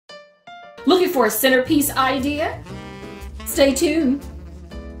Looking for a centerpiece idea? Stay tuned.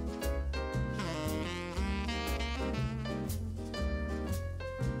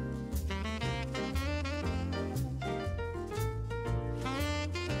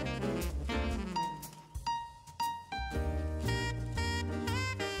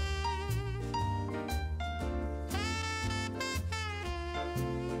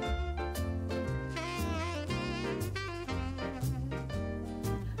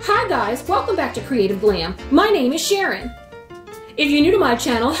 Hi guys, welcome back to Creative Glam. My name is Sharon. If you're new to my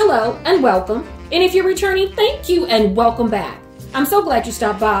channel, hello and welcome. And if you're returning, thank you and welcome back. I'm so glad you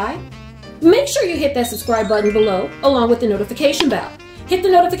stopped by. Make sure you hit that subscribe button below along with the notification bell. Hit the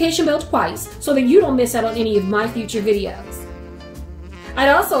notification bell twice so that you don't miss out on any of my future videos. I'd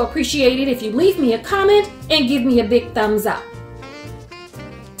also appreciate it if you leave me a comment and give me a big thumbs up.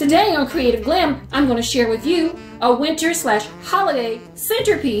 Today on Creative Glam, I'm going to share with you a winter/holiday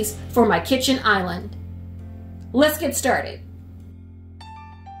centerpiece for my kitchen island. Let's get started.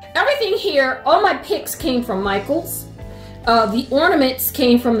 Everything here, all my picks came from Michael's. The ornaments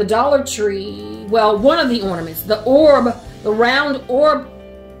came from the Dollar Tree. Well, one of the ornaments, the round orb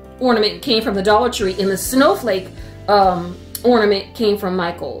ornament came from the Dollar Tree, and the snowflake ornament came from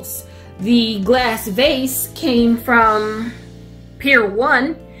Michael's. The glass vase came from Pier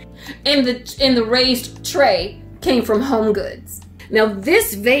 1, and the raised tray came from Home Goods. Now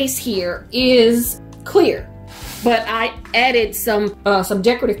this vase here is clear, but I added some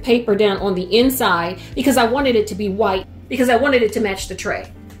decorative paper down on the inside because I wanted it to be white, because I wanted it to match the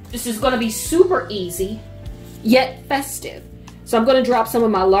tray. This is going to be super easy, yet festive. So I'm going to drop some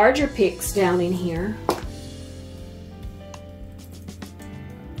of my larger picks down in here.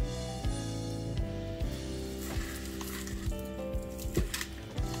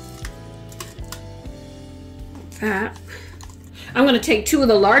 I'm going to take two of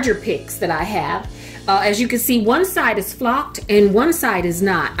the larger picks that I have. As you can see, one side is flocked and one side is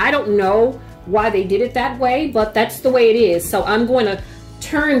not. I don't know why they did it that way, but that's the way it is. So I'm going to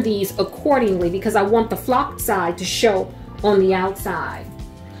turn these accordingly because I want the flocked side to show on the outside.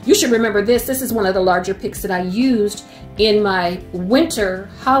 You should remember this. This is one of the larger picks that I used in my winter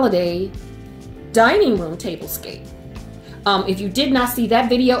holiday dining room tablescape. If you did not see that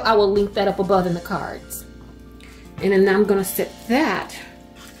video, I will link that up above in the cards. And then I'm going to set that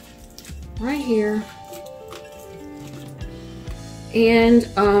right here. And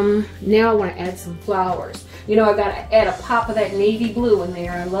now I want to add some flowers. You know, I got to add a pop of that navy blue in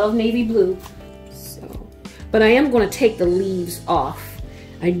there. I love navy blue. So, but I am going to take the leaves off.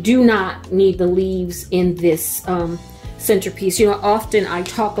 I do not need the leaves in this centerpiece. You know, often I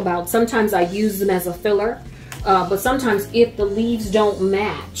talk about, sometimes I use them as a filler, but sometimes if the leaves don't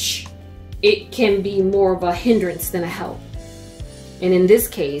match, it can be more of a hindrance than a help. And in this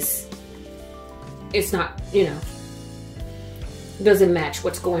case, it's not, you know, doesn't match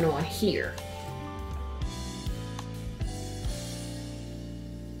what's going on here.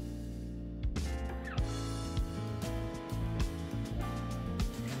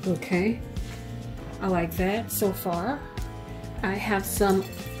 Okay, I like that so far. I have some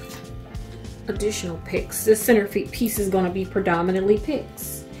additional picks. This centerpiece is going to be predominantly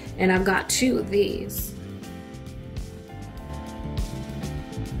picks. And I've got two of these.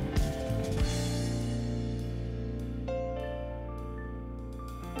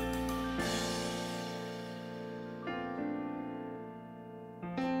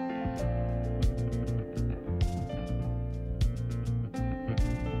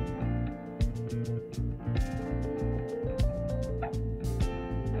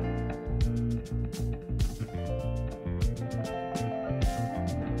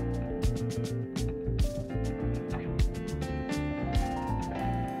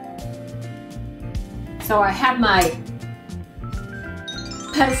 So I have my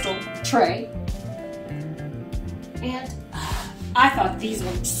pedestal tray, and I thought these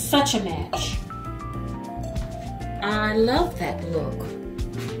looked such a match. I love that look.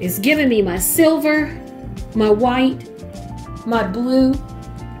 It's giving me my silver, my white, my blue,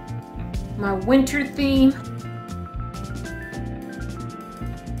 my winter theme.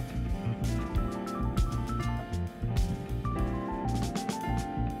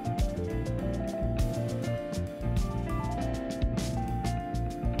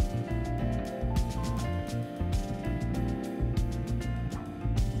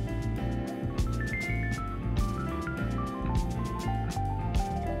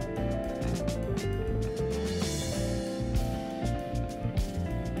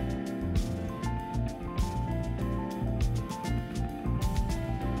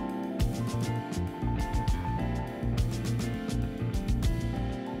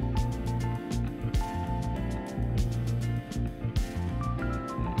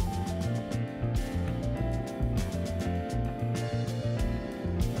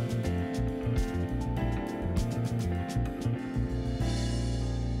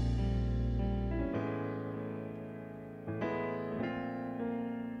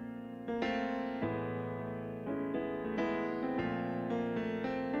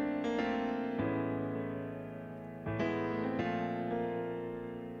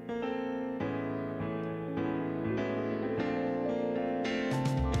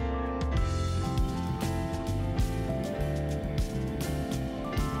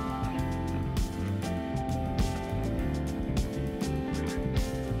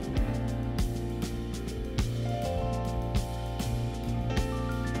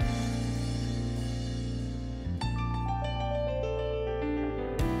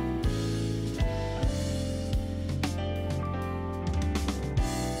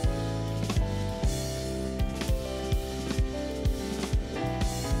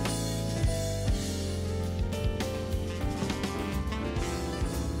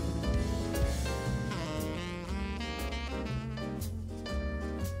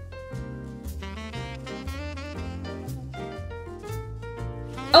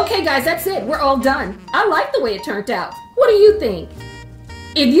 Okay guys, that's it. We're all done. I like the way it turned out. What do you think?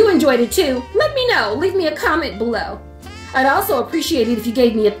 If you enjoyed it too, let me know. Leave me a comment below. I'd also appreciate it if you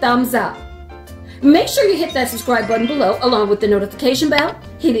gave me a thumbs up. Make sure you hit that subscribe button below along with the notification bell.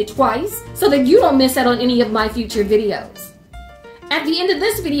 Hit it twice so that you don't miss out on any of my future videos. At the end of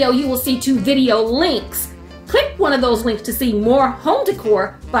this video, you will see 2 video links. Click one of those links to see more home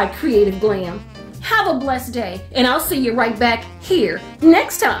decor by Creative Glam. Have a blessed day, and I'll see you right back here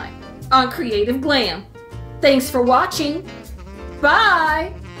next time on Creative Glam. Thanks for watching.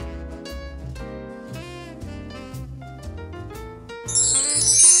 Bye!